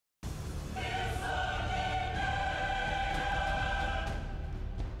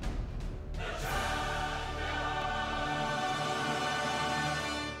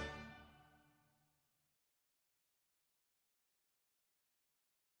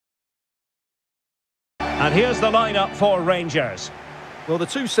And here's the lineup for Rangers. Well, the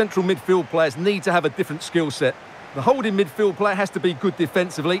two central midfield players need to have a different skill set. The holding midfield player has to be good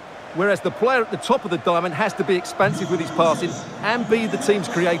defensively, whereas the player at the top of the diamond has to be expansive with his passing and be the team's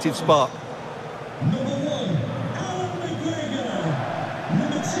creative spark.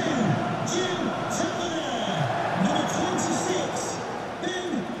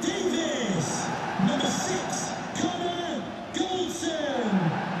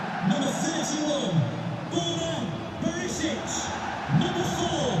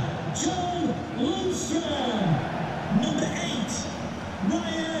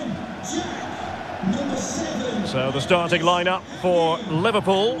 So the starting lineup for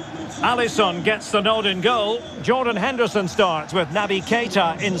Liverpool. Alisson gets the nod in goal. Jordan Henderson starts with Naby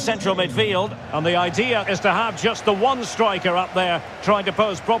Keita in central midfield. And the idea is to have just the one striker up there trying to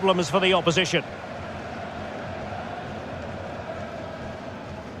pose problems for the opposition.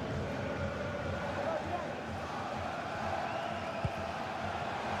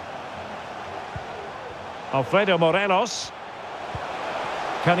 Alfredo Morelos.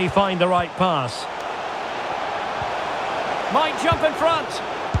 Can he find the right pass? Might jump in front.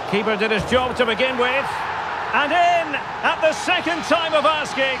 Keeper did his job to begin with. And in at the second time of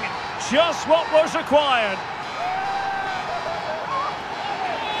asking. Just what was required.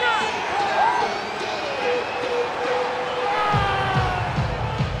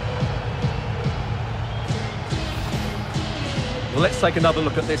 Well, let's take another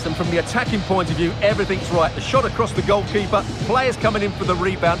look at this, and from the attacking point of view, everything's right. The shot across the goalkeeper, players coming in for the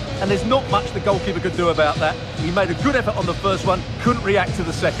rebound, and there's not much the goalkeeper could do about that. He made a good effort on the first one, couldn't react to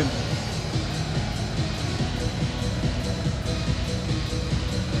the second.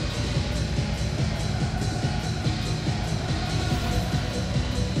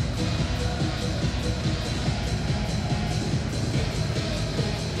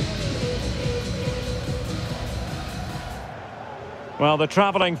 Well, the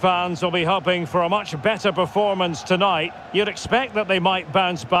travelling fans will be hoping for a much better performance tonight. You'd expect that they might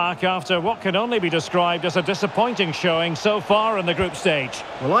bounce back after what can only be described as a disappointing showing so far in the group stage.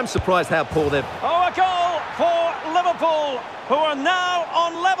 Well, I'm surprised how poor they've... Oh, a goal for Liverpool, who are now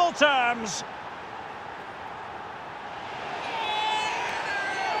on level terms.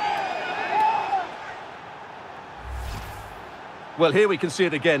 Well, here we can see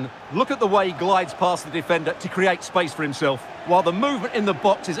it again. Look at the way he glides past the defender to create space for himself, while the movement in the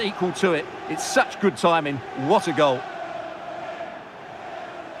box is equal to it. It's such good timing. What a goal.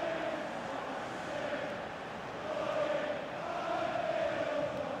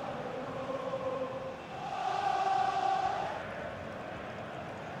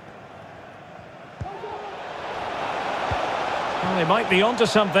 Well, they might be onto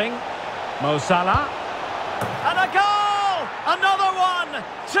something. Mo Salah. And a goal! Another one!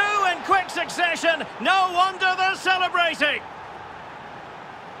 Two in quick succession. No wonder they're celebrating.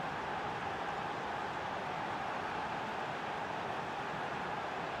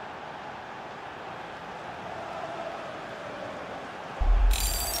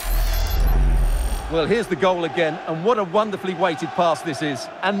 Well, here's the goal again, and what a wonderfully weighted pass this is.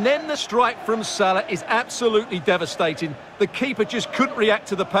 And then the strike from Salah is absolutely devastating. The keeper just couldn't react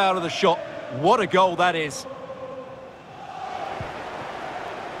to the power of the shot. What a goal that is.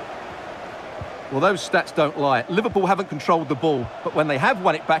 Well, those stats don't lie. Liverpool haven't controlled the ball, but when they have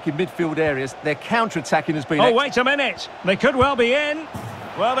won it back in midfield areas, their counter-attacking has been... Oh, wait a minute. They could well be in.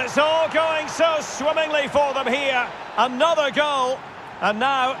 Well, it's all going so swimmingly for them here. Another goal. And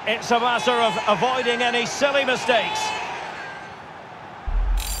now it's a matter of avoiding any silly mistakes.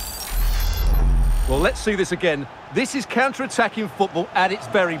 Well, let's see this again. This is counter-attacking football at its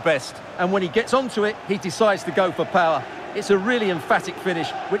very best. And when he gets onto it, he decides to go for power. It's a really emphatic finish,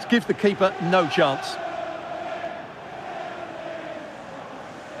 which gives the keeper no chance.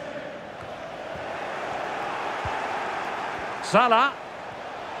 Salah.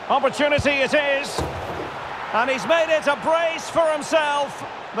 Opportunity it is. And he's made it a brace for himself.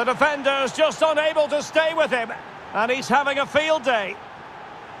 The defender's just unable to stay with him. And he's having a field day.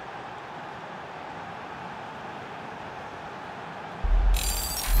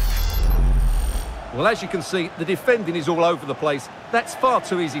 Well, as you can see, the defending is all over the place. That's far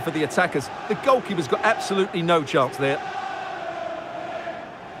too easy for the attackers. The goalkeeper's got absolutely no chance there.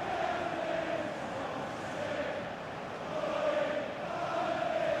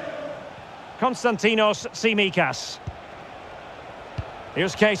 Konstantinos Tsimikas.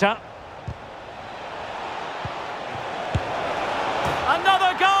 Here's Keita.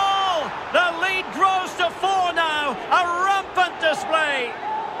 Another goal! The lead grows to 4 now. A rampant display.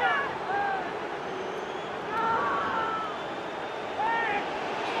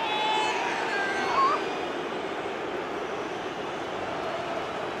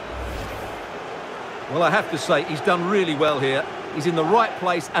 Well, I have to say, he's done really well here. He's in the right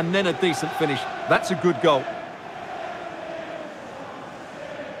place and then a decent finish. That's a good goal.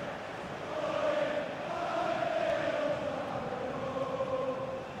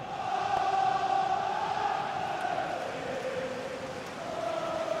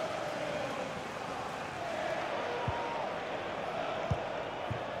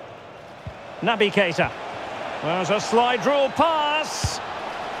 Naby Keita. There's a slide rule pass.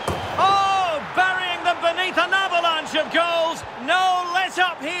 Oh, burying them beneath an avalanche of goals. No let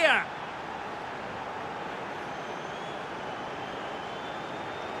up here.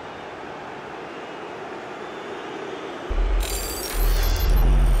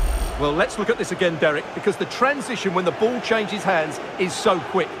 Well, let's look at this again, Derek, because the transition when the ball changes hands is so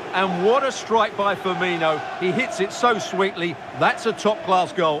quick. And what a strike by Firmino. He hits it so sweetly. That's a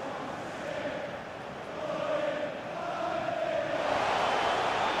top-class goal.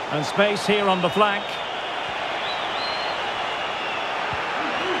 And space here on the flank.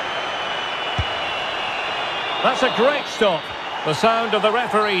 That's a great stop. The sound of the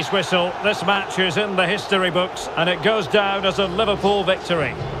referee's whistle. This match is in the history books, and it goes down as a Liverpool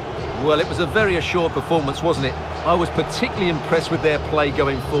victory. Well, it was a very assured performance, wasn't it? I was particularly impressed with their play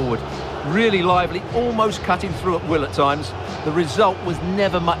going forward. Really lively, almost cutting through at will at times. The result was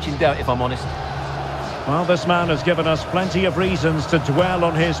never much in doubt, if I'm honest. Well, this man has given us plenty of reasons to dwell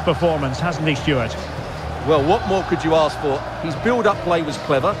on his performance, hasn't he, Stuart? Well, what more could you ask for? His build-up play was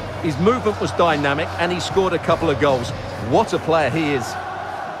clever, his movement was dynamic, and he scored a couple of goals. What a player he is.